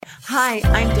Hi,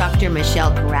 I'm Dr.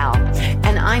 Michelle Corral,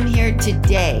 and I'm here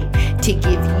today to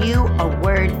give you a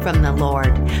word from the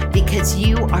Lord because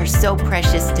you are so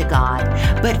precious to God.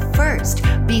 But first,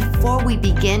 before we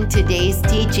begin today's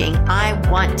teaching, I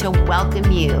want to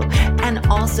welcome you. And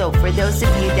also for those of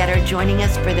you that are joining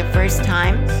us for the first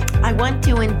time, I want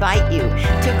to invite you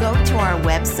to go to our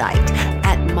website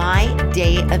at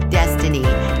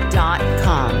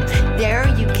mydayofdestiny.com. There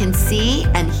you can see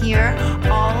and hear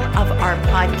all of our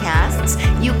podcasts.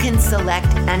 You can select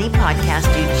any podcast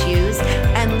you choose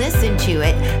and listen to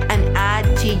it and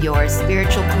add to your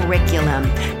spiritual curriculum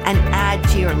and add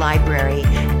to your library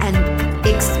and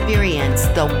experience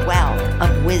the wealth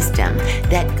of wisdom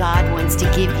that God wants to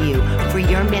give you for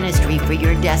your ministry, for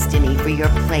your destiny, for your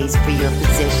place, for your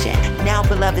position. Now,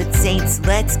 beloved saints,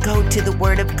 let's go to the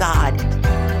Word of God.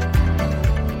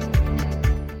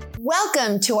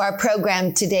 Welcome to our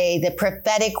program today, The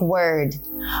Prophetic Word.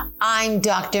 I'm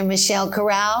Dr. Michelle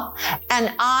Corral,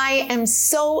 and I am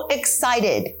so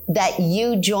excited that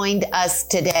you joined us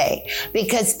today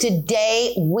because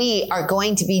today we are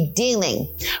going to be dealing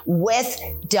with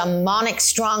demonic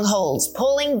strongholds,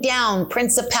 pulling down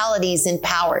principalities and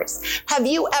powers. Have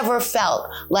you ever felt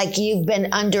like you've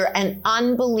been under an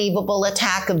unbelievable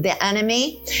attack of the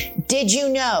enemy? Did you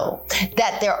know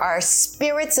that there are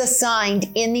spirits assigned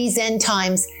in these end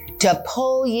times to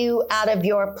pull you out of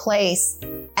your place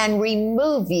and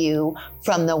remove you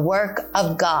from the work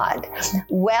of God?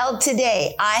 Well,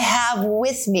 today I have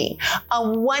with me a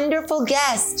wonderful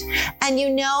guest, and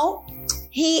you know,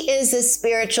 he is a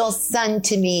spiritual son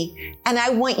to me, and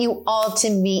I want you all to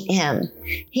meet him.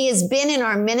 He has been in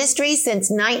our ministry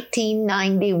since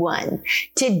 1991.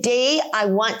 Today, I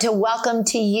want to welcome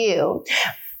to you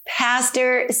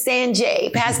Pastor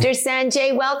Sanjay. Pastor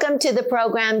Sanjay, welcome to the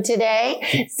program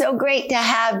today. So great to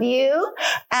have you.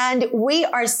 And we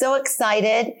are so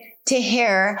excited to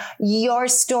hear your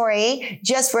story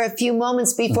just for a few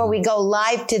moments before we go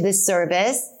live to the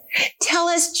service. Tell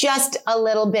us just a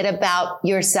little bit about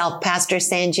yourself, Pastor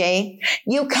Sanjay.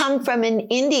 You come from an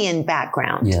Indian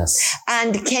background. Yes.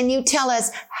 And can you tell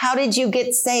us, how did you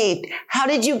get saved? How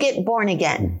did you get born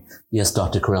again? Yes,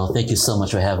 Dr. Corral, thank you so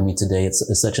much for having me today. It's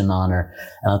such an honor.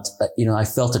 I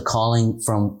felt a calling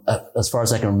from, as far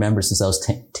as I can remember, since I was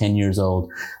 10 years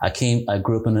old. I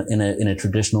grew up in a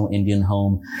traditional Indian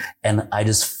home, and I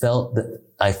just felt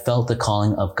I felt the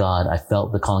calling of God. I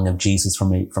felt the calling of Jesus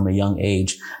from a young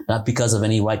age, not because of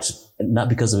any righteousness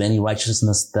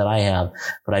that I have,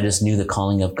 but I just knew the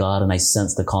calling of God, and I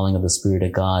sensed the calling of the Spirit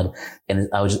of God. And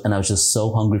I was just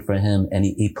so hungry for him. And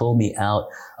he pulled me out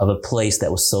of a place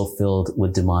that was so filled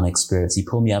with demonic spirits. He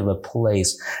pulled me out of a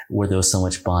place where there was so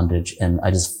much bondage. And I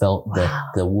just felt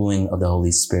the wooing of the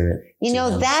Holy Spirit. You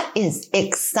know, that is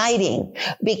exciting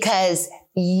because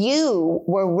you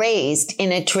were raised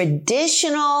in a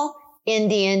traditional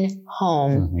Indian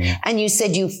home. Mm-hmm. And you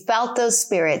said you felt those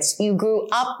spirits. You grew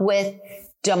up with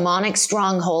demonic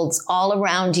strongholds all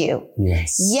around you.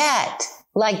 Yes. Yet,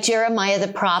 like Jeremiah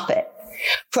the prophet,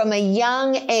 from a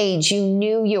young age, you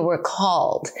knew you were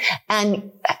called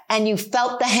and you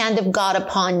felt the hand of God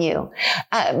upon you.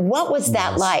 What was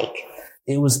that like?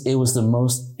 It was the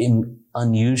most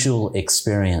unusual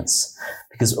experience,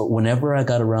 because whenever I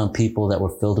got around people that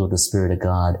were filled with the Spirit of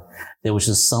God, there was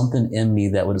just something in me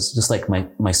that was just like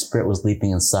my spirit was leaping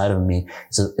inside of me.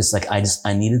 So it's like I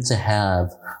needed to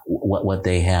have what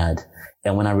they had.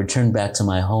 And when I returned back to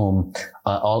my home,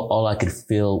 all I could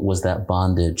feel was that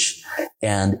bondage.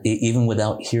 And even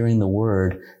without hearing the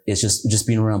word, it's just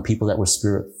being around people that were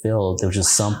spirit filled. There was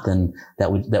just something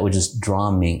that would just draw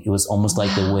me. It was almost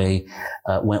like the way,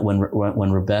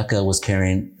 when Rebecca was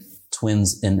carrying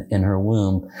twins in her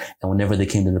womb, and whenever they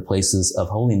came to the places of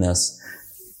holiness,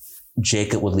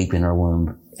 Jacob would leap in her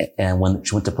womb. And when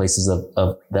she went to places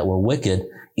of that were wicked,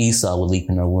 Esau would leap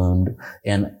in her womb.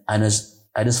 And I just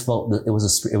felt that it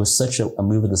was such a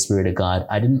move of the Spirit of God.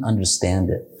 I didn't understand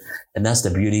it. And that's the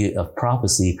beauty of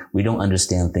prophecy. We don't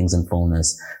understand things in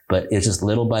fullness, but it's just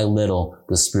little by little,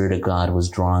 the Spirit of God was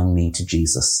drawing me to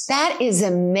Jesus. That is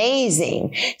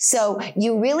amazing. So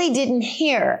you really didn't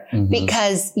hear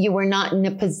because you were not in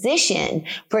a position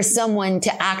for someone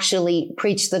to actually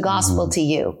preach the gospel to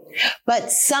you.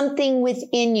 But something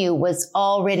within you was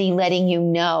already letting you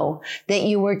know that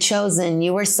you were chosen,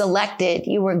 you were selected,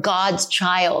 you were God's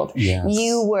child. Yes.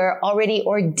 You were already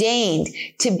ordained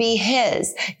to be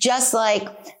His. just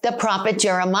like the prophet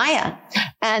Jeremiah.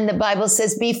 And the Bible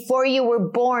says, before you were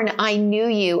born, I knew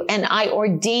you and I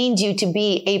ordained you to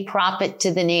be a prophet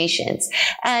to the nations.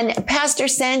 And Pastor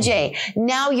Sanjay,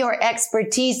 now your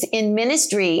expertise in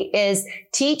ministry is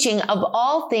teaching of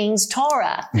all things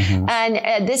Torah. Mm-hmm.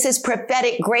 And this is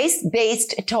prophetic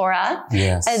grace-based Torah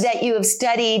that you have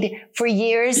studied for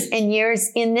years and years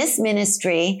in this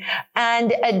ministry.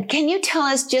 And can you tell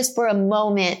us just for a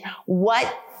moment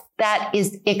what that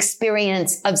is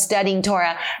experience of studying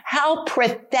Torah? How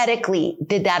prophetically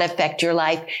did that affect your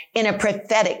life in a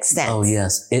prophetic sense? Oh,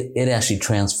 yes. It actually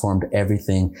transformed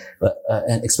everything.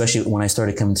 And especially when I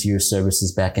started coming to your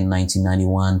services back in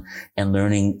 1991 and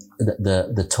learning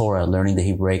the Torah, learning the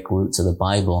Hebraic roots of the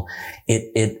Bible,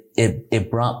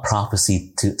 it brought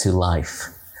prophecy to life.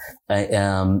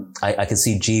 I could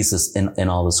see Jesus in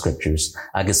all the scriptures.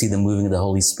 I could see the moving of the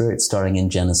Holy Spirit starting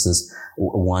in Genesis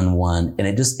 1:1, and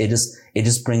it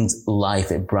just brings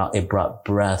life. It brought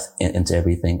breath into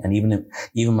everything, and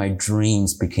even my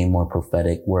dreams became more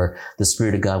prophetic, where the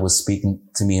Spirit of God was speaking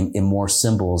to me in more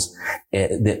symbols.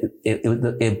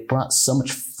 It brought so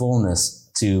much fullness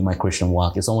to my Christian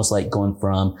walk. It's almost like going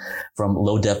from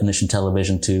low definition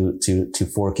television to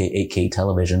 4K, 8K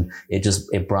television.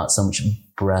 It brought so much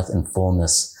breath and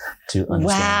fullness to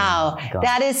understand. Wow.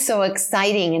 That is so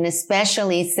exciting. And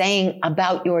especially saying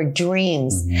about your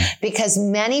dreams, because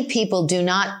many people do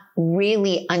not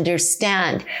really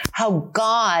understand how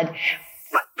God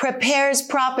prepares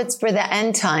prophets for the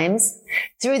end times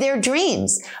through their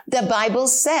dreams. The Bible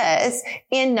says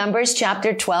in Numbers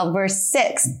chapter 12, verse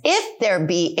 6, if there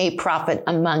be a prophet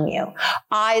among you,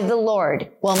 I, the Lord,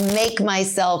 will make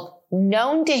myself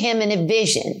known to him in a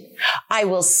vision. I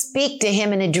will speak to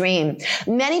him in a dream.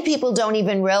 Many people don't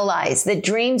even realize that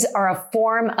dreams are a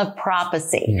form of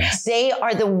prophecy. Yes. They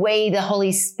are the way the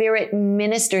Holy Spirit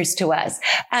ministers to us.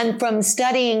 And from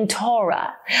studying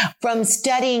Torah, from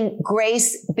studying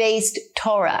grace-based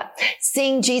Torah,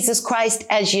 seeing Jesus Christ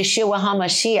as Yeshua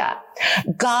HaMashiach,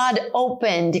 God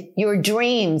opened your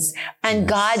dreams and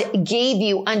God gave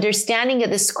you understanding of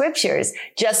the scriptures,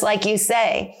 just like you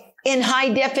say, in high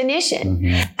definition.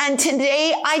 And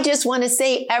today, I just want to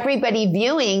say, everybody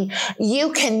viewing,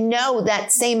 you can know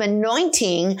that same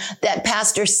anointing that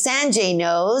Pastor Sanjay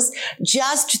knows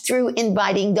just through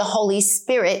inviting the Holy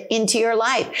Spirit into your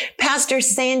life. Pastor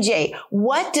Sanjay,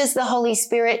 what does the Holy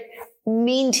Spirit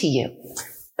mean to you?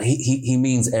 He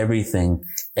means everything.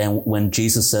 And when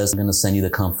Jesus says, I'm going to send you the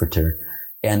Comforter,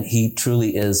 and he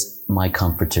truly is my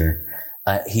Comforter.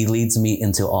 He leads me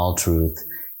into all truth.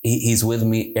 He's with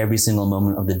me every single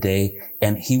moment of the day,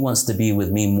 and he wants to be with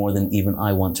me more than even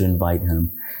I want to invite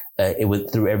him.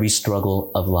 Through every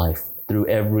struggle of life, through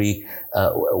every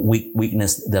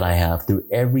weakness that I have, through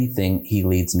everything, he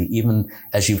leads me. Even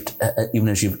as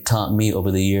you've taught me over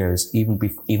the years, even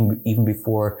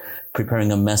before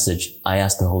preparing a message, I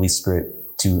ask the Holy Spirit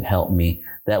to help me.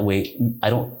 That way,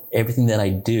 everything that I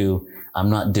do,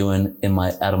 I'm not doing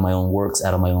out of my own works,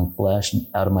 out of my own flesh,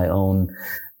 out of my own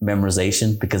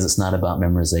memorization, because it's not about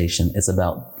memorization. It's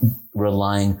about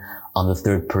relying on the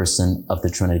third person of the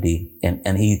Trinity.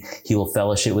 And he will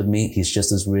fellowship with me. He's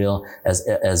just as real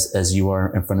as you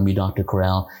are in front of me, Dr.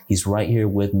 Corral. He's right here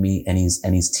with me, and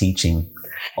he's teaching.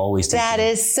 Always teaching. That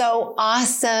is so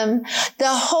awesome. The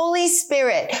Holy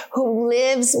Spirit who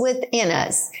lives within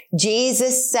us,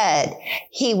 Jesus said,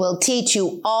 he will teach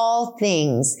you all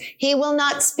things. He will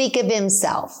not speak of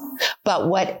himself, but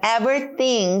whatever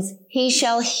things he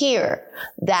shall hear,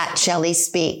 that shall he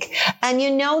speak. And you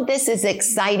know, this is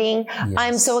exciting. Yes.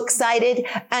 I'm so excited.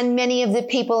 And many of the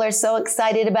people are so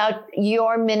excited about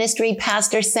your ministry,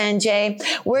 Pastor Sanjay.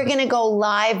 We're going to go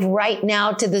live right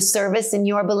now to the service in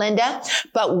Yorba Linda.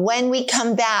 But when we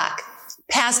come back,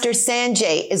 Pastor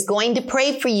Sanjay is going to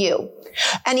pray for you.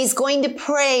 And he's going to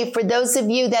pray for those of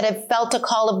you that have felt a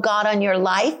call of God on your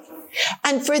life.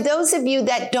 And for those of you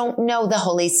that don't know the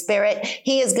Holy Spirit,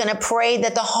 he is going to pray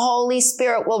that the Holy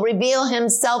Spirit will reveal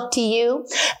himself to you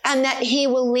and that he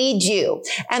will lead you.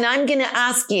 And I'm going to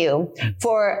ask you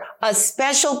for a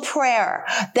special prayer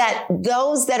that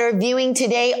those that are viewing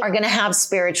today are going to have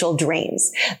spiritual dreams,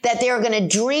 that they're going to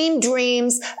dream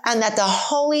dreams, and that the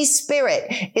Holy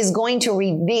Spirit is going to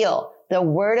reveal the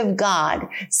Word of God.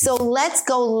 So let's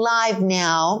go live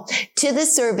now to the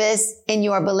service in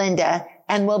Yorba Linda.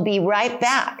 And we'll be right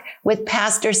back with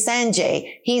Pastor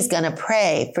Sanjay. He's going to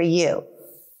pray for you.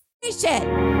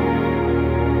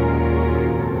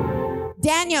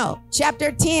 Daniel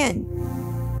chapter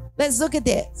 10. Let's look at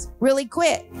this really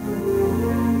quick.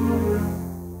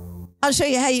 I'll show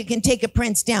you how you can take a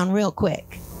prince down real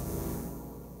quick.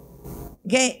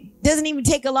 Okay. Doesn't even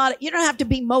take a lot. You don't have to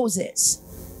be Moses.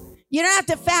 You don't have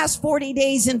to fast 40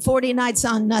 days and 40 nights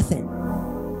on nothing.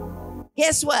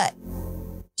 Guess what?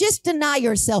 Just deny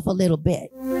yourself a little bit.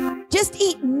 Just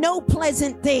eat no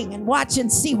pleasant thing and watch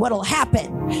and see what'll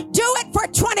happen. Do it for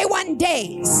 21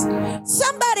 days.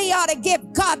 Somebody ought to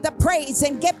give God the praise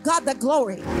and give God the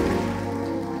glory.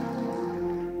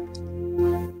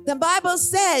 The Bible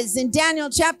says in Daniel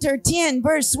chapter 10,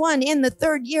 verse 1, in the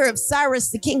 3rd year of Cyrus,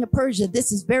 the king of Persia.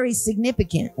 This is very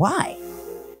significant. Why?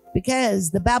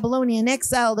 Because the Babylonian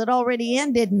exile had already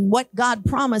ended and what God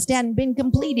promised hadn't been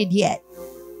completed yet.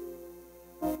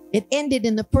 It ended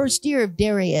in the 1st year of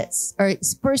Darius, or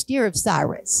 1st year of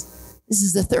Cyrus. This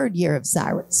is the 3rd year of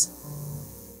Cyrus.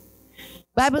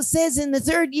 Bible says in the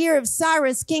 3rd year of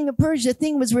Cyrus, king of Persia,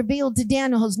 thing was revealed to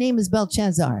Daniel, whose name is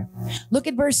Belshazzar. Look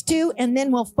at verse 2, and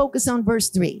then we'll focus on verse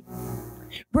 3.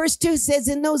 Verse 2 says,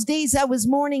 in those days I was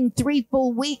mourning 3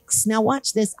 full weeks. Now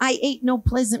watch this. I ate no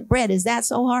pleasant bread. Is that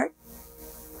so hard?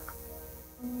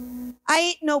 I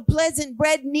ate no pleasant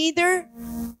bread, neither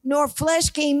nor flesh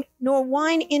came, nor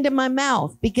wine into my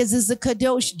mouth, because as a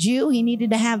Kadosh Jew, he needed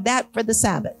to have that for the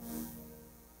Sabbath.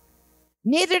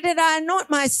 Neither did I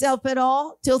anoint myself at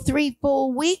all till 3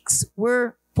 full weeks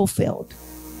were fulfilled.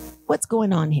 What's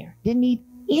going on here? Didn't eat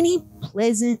any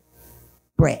pleasant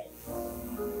bread.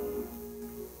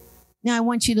 Now I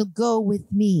want you to go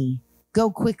with me, go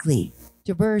quickly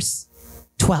to verse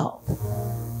 12.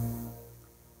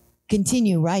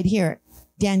 Continue right here,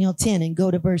 Daniel 10, and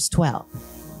go to verse 12.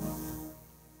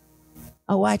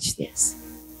 Oh, watch this.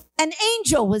 An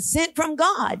angel was sent from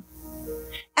God.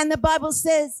 And the Bible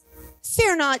says,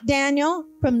 fear not, Daniel,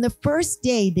 from the first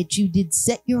day that you did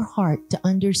set your heart to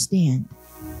understand.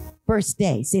 First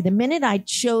day. Say, the minute I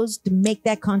chose to make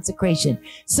that consecration,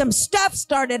 some stuff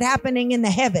started happening in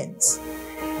the heavens.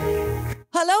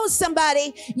 Hello,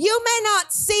 somebody. You may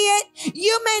not see it.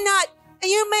 You may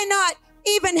not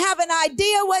even have an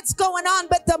idea what's going on,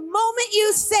 but the moment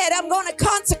you said, I'm going to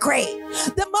consecrate,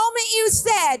 the moment you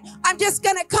said, I'm just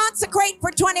going to consecrate for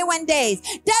 21 days,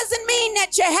 doesn't mean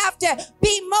that you have to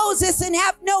be Moses and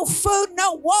have no food,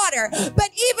 no water, but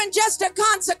even just a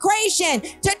consecration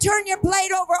to turn your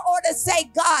plate over or to say,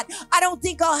 God, I don't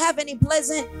think I'll have any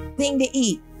pleasant thing to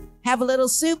eat. Have a little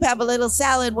soup, have a little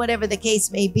salad, whatever the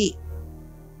case may be.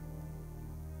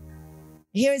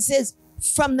 Here it says,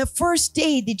 from the first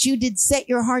day that you did set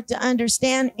your heart to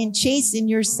understand and chasten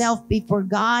yourself before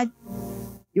God,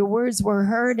 your words were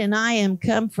heard, and I am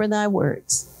come for thy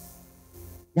words.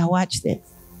 Now watch this.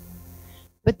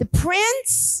 But the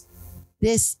prince,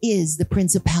 this is the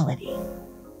principality.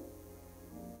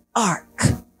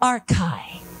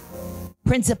 Archai,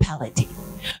 principality.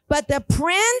 But the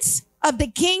prince of the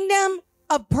kingdom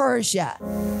of Persia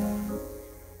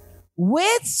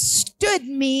withstood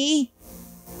me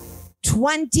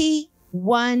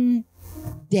 21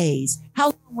 days. How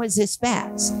long was this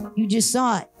fast? You just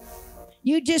saw it.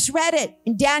 You just read it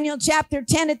in Daniel chapter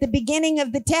 10 at the beginning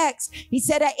of the text. He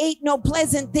said, I ate no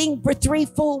pleasant thing for 3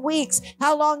 full weeks.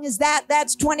 How long is that?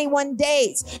 That's 21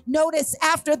 days. Notice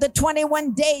after the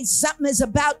 21 days, something is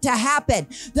about to happen.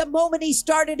 The moment he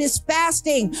started his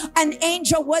fasting, an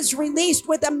angel was released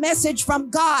with a message from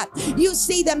God. You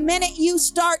see, the minute you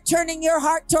start turning your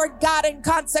heart toward God in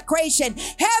consecration,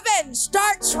 heaven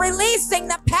starts releasing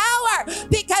the power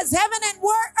because heaven and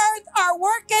earth are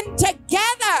working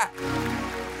together.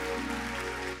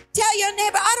 Tell your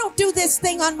neighbor, I don't do this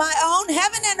thing on my own.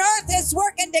 Heaven and earth is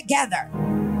working together.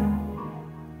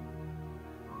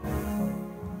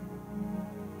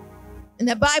 And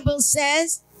the Bible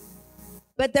says,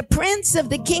 but the prince of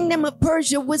the kingdom of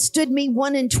Persia withstood me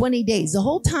 21 days. The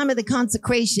whole time of the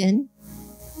consecration,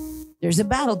 there's a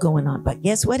battle going on. But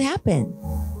guess what happened?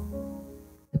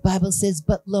 The Bible says,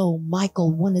 but lo,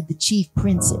 Michael, one of the chief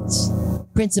princes,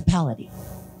 principality.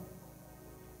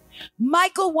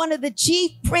 Michael, one of the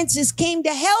chief princes, came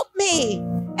to help me,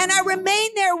 and I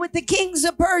remained there with the kings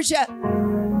of Persia.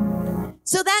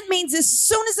 So that means as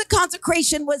soon as the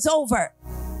consecration was over,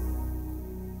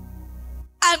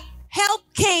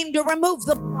 help came to remove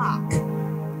the block.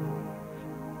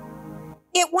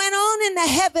 It went on in the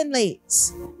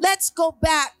heavenlies. Let's go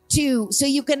back to, so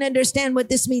you can understand what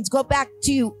this means, go back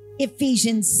to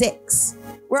Ephesians 6.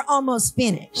 We're almost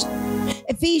finished.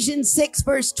 Ephesians 6,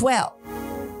 verse 12.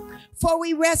 For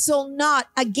we wrestle not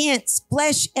against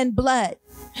flesh and blood,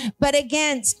 but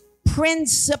against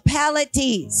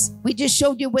principalities. We just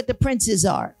showed you what the princes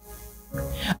are.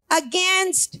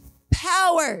 Against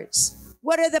powers.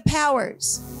 What are the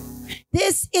powers?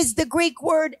 This is the Greek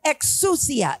word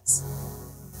exousias.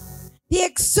 The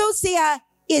exousia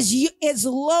is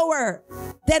lower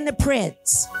than the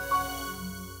prince.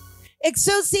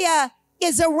 Exousia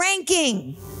is a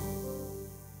ranking.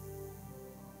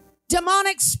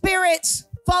 Demonic spirits,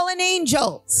 fallen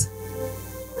angels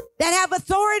that have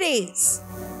authorities.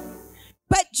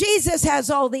 But Jesus has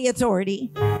all the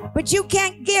authority. But you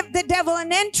can't give the devil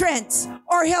an entrance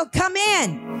or he'll come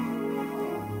in.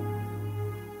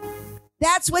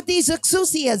 That's what these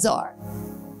exousias are.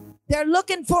 They're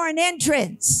looking for an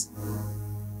entrance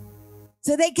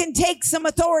so they can take some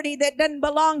authority that doesn't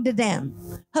belong to them.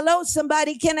 Hello,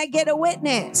 somebody, can I get a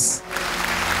witness?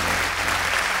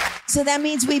 So that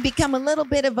means we become a little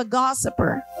bit of a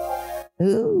gossiper.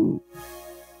 Ooh.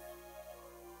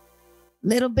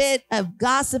 Little bit of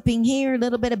gossiping here, a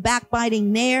little bit of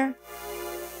backbiting there.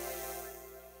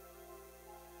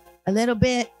 A little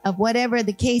bit of whatever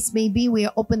the case may be, we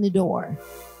open the door.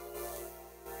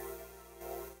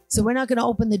 So we're not going to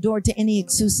open the door to any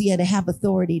exousia to have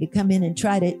authority to come in and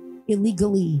try to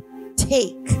illegally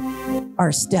take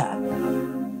our stuff.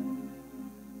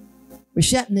 We're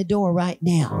shutting the door right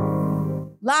now.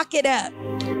 Lock it up.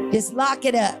 Just lock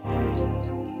it up.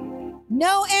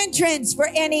 No entrance for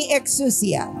any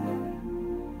exousia.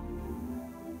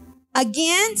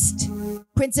 Against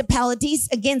principalities,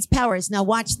 against powers. Now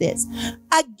watch this.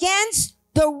 Against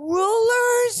the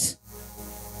rulers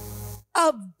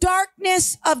of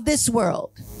darkness of this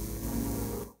world.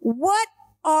 What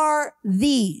are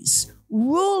these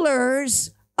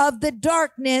rulers of the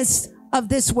darkness of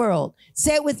this world?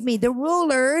 Say it with me. The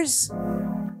rulers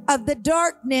of the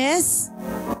darkness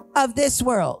of this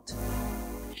world.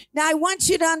 Now, I want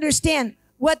you to understand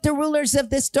what the rulers of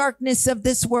this darkness of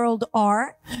this world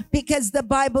are, because the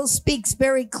Bible speaks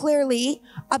very clearly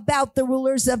about the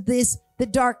rulers of the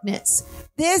darkness.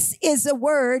 This is a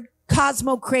word,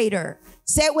 cosmocrator.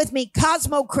 Say it with me,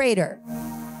 cosmocrator.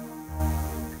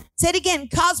 Say it again,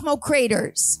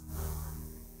 cosmocrators.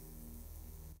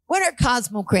 What are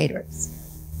cosmocrators?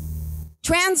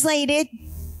 Translated,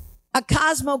 a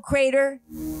cosmocrator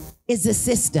is a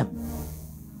system.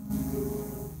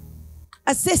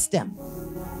 A system.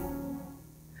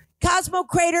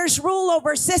 Cosmocrators rule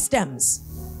over systems.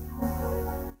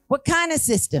 What kind of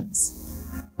systems?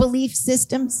 Belief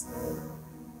systems.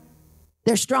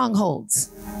 They're strongholds.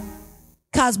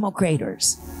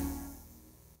 Cosmocrators.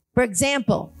 For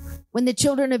example, when the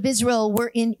children of Israel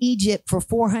were in Egypt for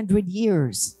 400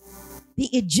 years,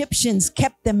 the Egyptians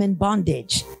kept them in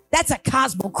bondage. That's a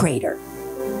cosmocrator.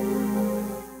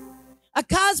 A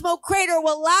cosmocrator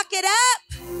will lock it up.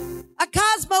 A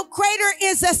cosmocrator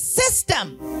is a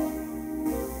system.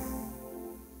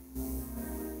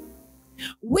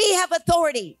 We have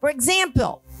authority. For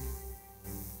example,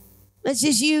 let's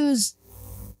just use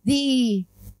the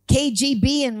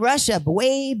KGB in Russia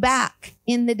way back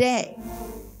in the day,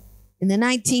 in the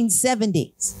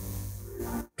 1970s.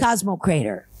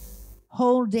 Cosmocrator,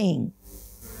 holding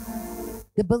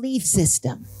the belief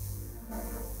system,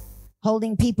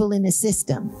 holding people in a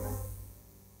system,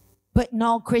 putting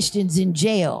all Christians in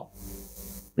jail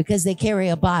because they carry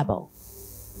a Bible.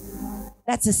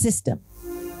 That's a system.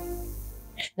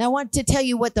 Now I want to tell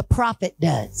you what the prophet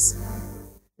does.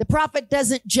 The prophet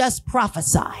doesn't just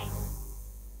prophesy.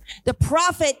 The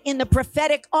prophet in the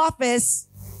prophetic office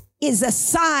is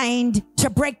assigned to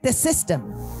break the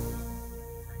system.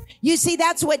 You see,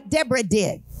 that's what Deborah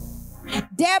did.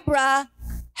 Deborah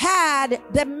had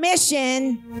the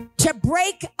mission to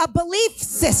break a belief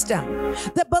system.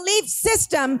 The belief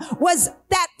system was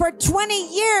that for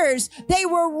 20 years, they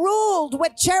were ruled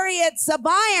with chariots of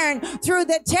iron through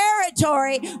the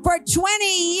territory. For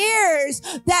 20 years,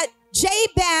 that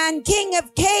Jabin, king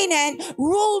of Canaan,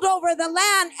 ruled over the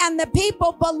land, and the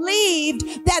people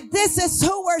believed that this is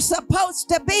who we're supposed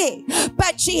to be.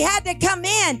 But she had to come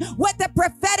in with the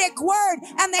prophetic word,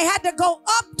 and they had to go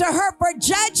up to her for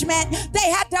judgment.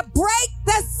 They had to break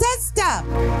the system.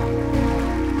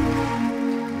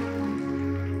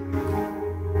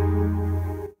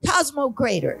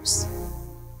 Cosmocrators.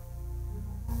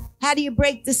 How do you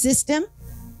break the system?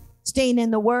 Staying in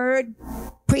the word,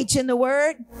 preaching the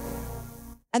word.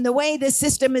 And the way the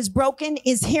system is broken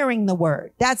is hearing the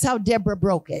word. That's how Deborah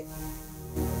broke it.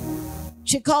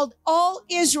 She called all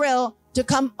Israel to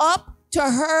come up to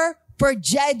her for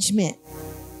judgment.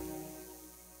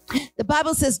 The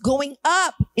Bible says going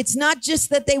up. It's not just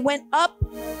that they went up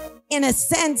in a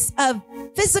sense of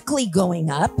physically going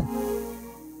up.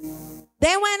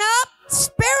 They went up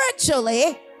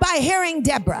spiritually by hearing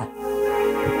Deborah.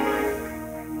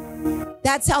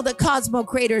 That's how the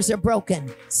cosmocrators are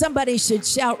broken. Somebody should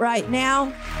shout right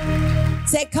now.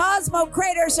 Say, Cosmo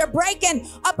Craters are breaking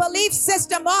a belief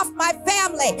system off my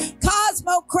family.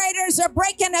 Cosmo Craters are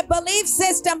breaking a belief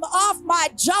system off my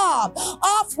job,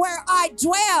 off where I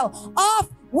dwell, off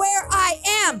where I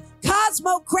am.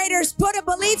 Cosmo Craters put a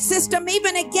belief system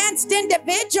even against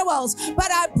individuals, but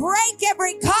I break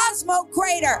every Cosmo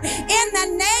Crater in the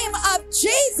name of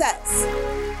Jesus.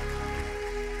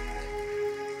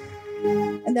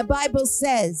 And the Bible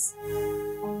says,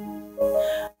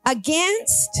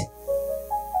 against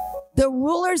the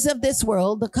rulers of this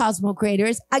world, the Cosmo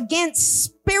Craters, against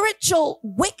spiritual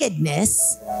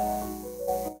wickedness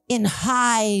in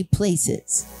high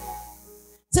places.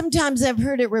 Sometimes I've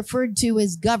heard it referred to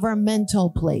as governmental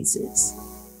places,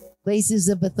 places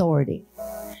of authority.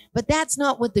 But that's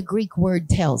not what the Greek word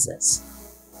tells us.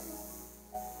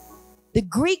 The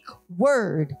Greek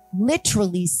word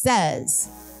literally says,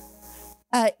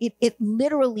 it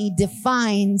literally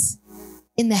defines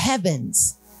in the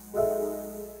heavens.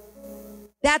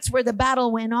 That's where the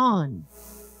battle went on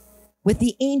with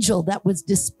the angel that was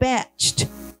dispatched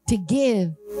to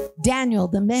give Daniel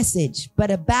the message.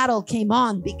 But a battle came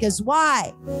on because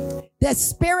why? The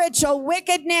spiritual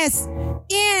wickedness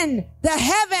in the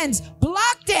heavens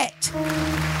blocked it.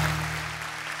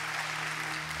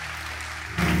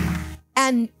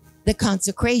 And the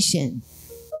consecration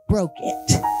broke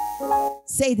it.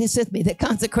 Say this with me. The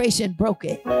consecration broke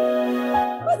it.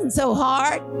 It wasn't so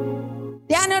hard.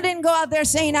 Daniel didn't go out there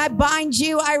saying, I bind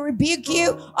you, I rebuke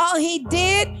you. All he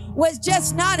did was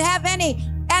just not have any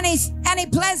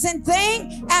pleasant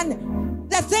thing, and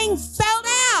the thing fell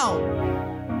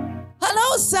down.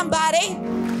 Hello, somebody.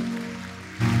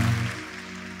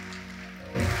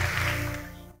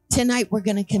 Tonight we're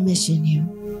going to commission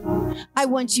you. I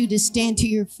want you to stand to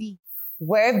your feet.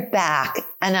 We're back,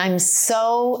 and I'm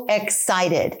so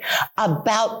excited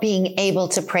about being able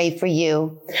to pray for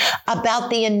you,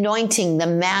 about the anointing, the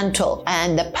mantle,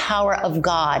 and the power of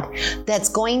God that's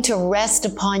going to rest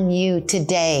upon you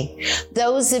today.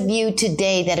 Those of you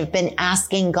today that have been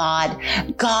asking God,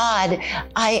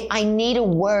 I need a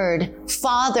word.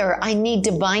 Father, I need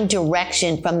divine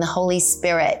direction from the Holy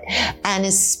Spirit. And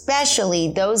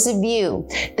especially those of you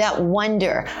that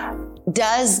wonder,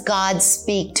 does God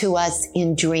speak to us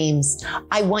in dreams?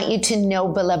 I want you to know,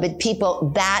 beloved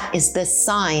people, that is the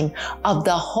sign of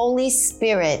the Holy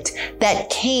Spirit that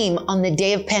came on the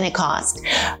day of Pentecost.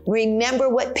 Remember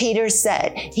what Peter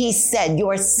said. He said,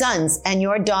 your sons and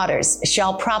your daughters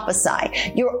shall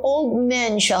prophesy. Your old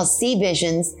men shall see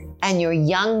visions, and your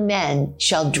young men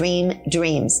shall dream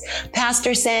dreams.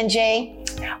 Pastor Sanjay,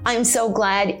 I'm so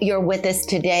glad you're with us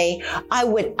today. I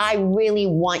really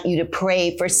want you to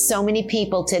pray for so many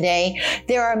people today.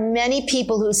 There are many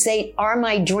people who say, are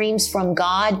my dreams from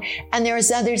God? And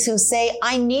there's others who say,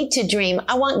 I need to dream.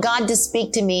 I want God to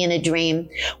speak to me in a dream.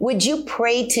 Would you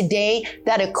pray today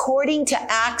that according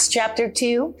to Acts chapter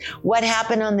 2, what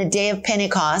happened on the day of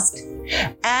Pentecost,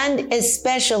 and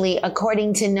especially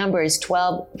according to Numbers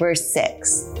 12, verse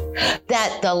 6,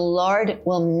 that the Lord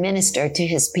will minister to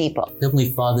his people?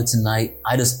 Heavenly Father, tonight,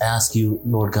 I just ask you,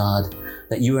 Lord God,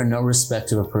 that you are no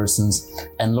respecter of persons.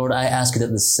 And Lord, I ask you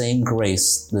that the same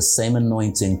grace, the same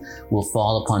anointing will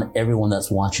fall upon everyone that's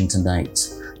watching tonight,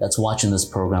 that's watching this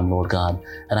program, Lord God.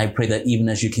 And I pray that even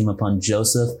as you came upon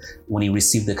Joseph when he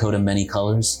received the coat of many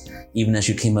colors, even as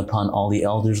you came upon all the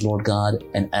elders, Lord God,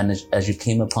 and as you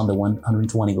came upon the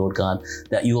 120, Lord God,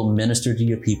 that you will minister to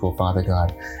your people, Father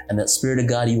God, and that Spirit of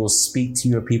God, you will speak to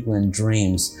your people in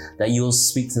dreams, that you will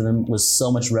speak to them with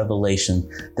so much revelation,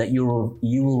 that you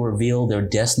will reveal their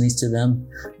destinies to them.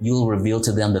 You will reveal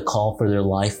to them the call for their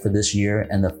life for this year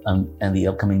and the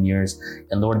upcoming years.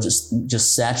 And Lord,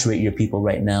 just saturate your people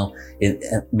right now.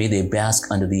 May they bask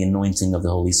under the anointing of the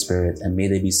Holy Spirit, and may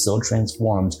they be so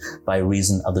transformed by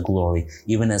reason of the glory,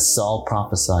 even as Saul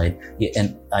prophesied.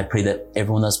 And I pray that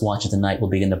everyone that's watching tonight will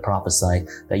begin to prophesy,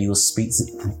 that you will speak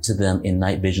to them in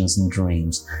night visions and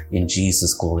dreams. In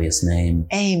Jesus' glorious name.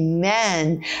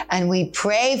 Amen. And we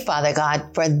pray, Father God,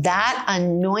 for that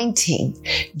anointing.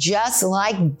 Just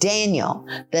like Daniel,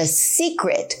 the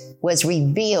secret was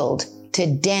revealed to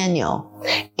Daniel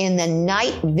in the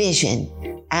night vision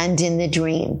and in the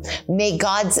dream. May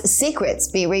God's secrets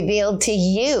be revealed to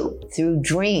you through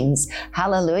dreams.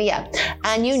 Hallelujah.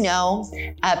 And you know,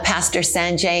 Pastor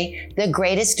Sanjay, the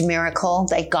greatest miracle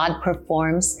that God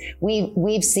performs,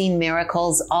 we've seen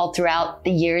miracles all throughout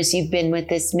the years you've been with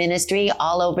this ministry,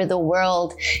 all over the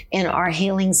world in our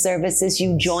healing services.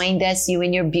 You joined us, you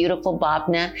and your beautiful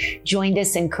Bhavna joined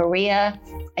us in Korea,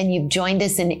 and you've joined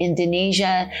us in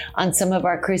Indonesia on some of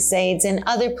our crusades and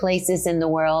other places in the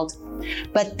world.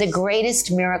 But the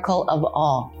greatest miracle of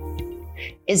all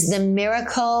is the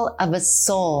miracle of a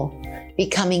soul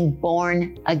becoming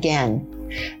born again.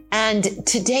 And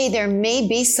today there may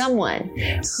be someone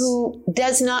who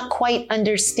does not quite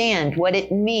understand what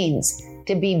it means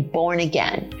to be born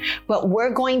again. But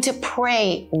we're going to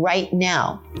pray right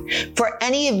now for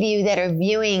any of you that are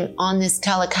viewing on this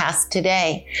telecast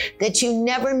today that you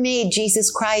never made Jesus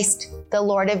Christ the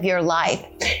Lord of your life.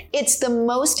 It's the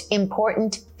most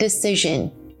important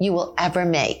decision you will ever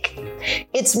make.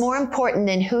 It's more important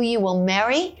than who you will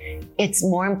marry. It's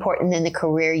more important than the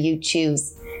career you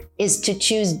choose, is to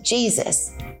choose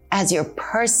Jesus as your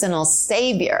personal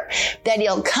savior, that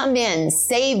he'll come in,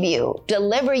 save you,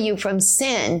 deliver you from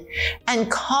sin, and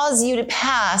cause you to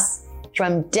pass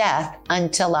from death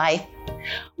unto life.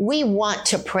 We want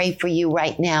to pray for you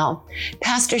right now.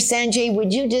 Pastor Sanjay,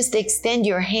 would you just extend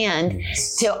your hand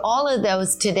to all of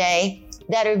those today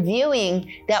that are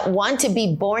viewing that want to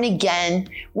be born again?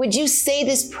 Would you say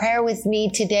this prayer with me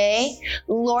today?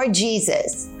 Lord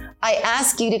Jesus, I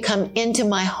ask you to come into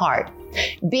my heart.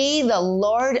 Be the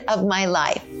Lord of my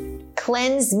life.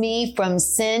 Cleanse me from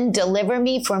sin, deliver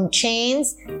me from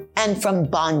chains and from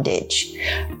bondage.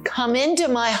 Come into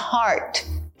my heart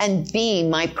and be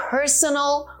my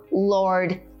personal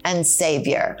Lord and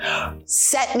Savior.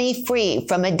 Set me free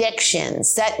from addiction.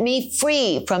 Set me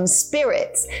free from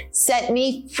spirits. Set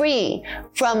me free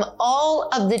from all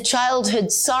of the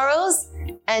childhood sorrows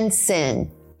and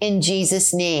sin. In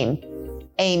Jesus' name,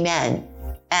 amen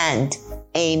and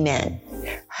amen.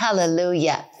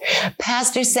 Hallelujah.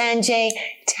 Pastor Sanjay,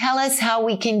 tell us how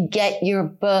we can get your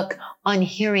book on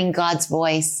hearing God's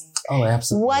voice. Oh,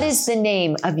 absolutely. What is the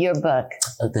name of your book?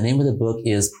 The name of the book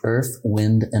is Earth,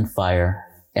 Wind, and Fire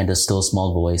and a Still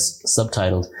Small Voice,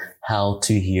 subtitled How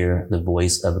to Hear the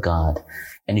Voice of God.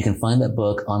 And you can find that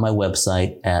book on my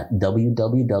website at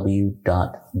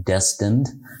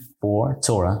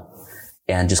www.destinedfortorah.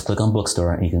 And just click on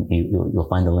bookstore and you'll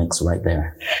find the links right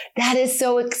there. That is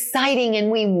so exciting. And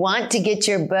we want to get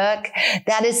your book.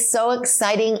 That is so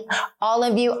exciting. All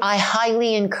of you, I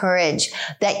highly encourage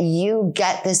that you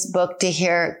get this book to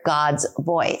hear God's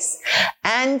voice.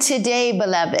 And today,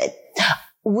 beloved,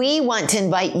 we want to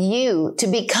invite you to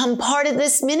become part of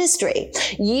this ministry.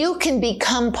 You can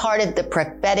become part of the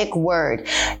prophetic word.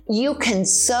 You can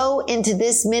sow into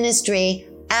this ministry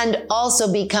and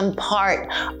also become part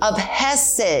of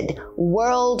Hesed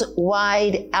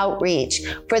worldwide outreach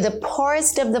for the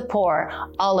poorest of the poor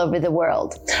all over the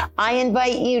world. I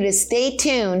invite you to stay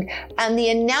tuned, and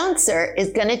the announcer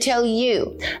is going to tell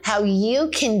you how you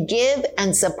can give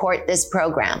and support this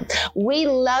program. We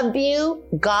love you.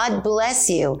 God bless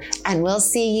you, and we'll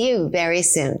see you very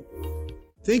soon.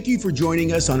 Thank you for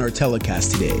joining us on our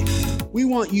telecast today. We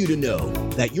want you to know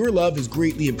that your love is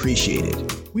greatly appreciated.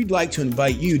 We'd like to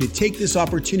invite you to take this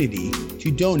opportunity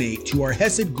to donate to our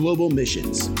Hesed Global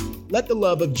Missions. Let the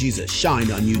love of Jesus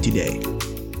shine on you today.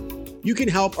 You can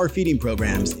help our feeding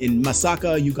programs in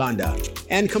Masaka, Uganda,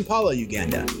 and Kampala,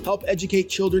 Uganda, help educate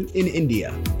children in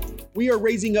India. We are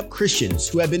raising up Christians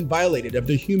who have been violated of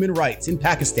their human rights in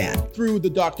Pakistan through the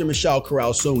Dr. Michelle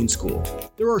Corral Sewing School.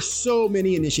 There are so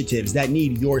many initiatives that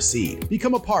need your seed.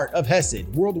 Become a part of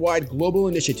Hesed Worldwide Global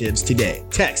Initiatives today.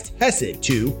 Text Hesed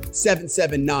to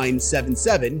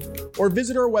 77977 or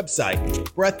visit our website,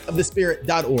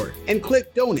 breathofthespirit.org, and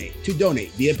click Donate to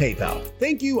donate via PayPal.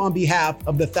 Thank you on behalf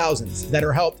of the thousands that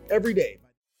are helped every day.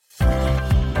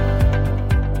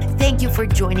 Thank you for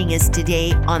joining us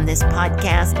today on this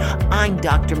podcast. I'm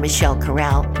Dr. Michelle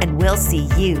Corral, and we'll see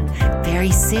you very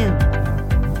soon.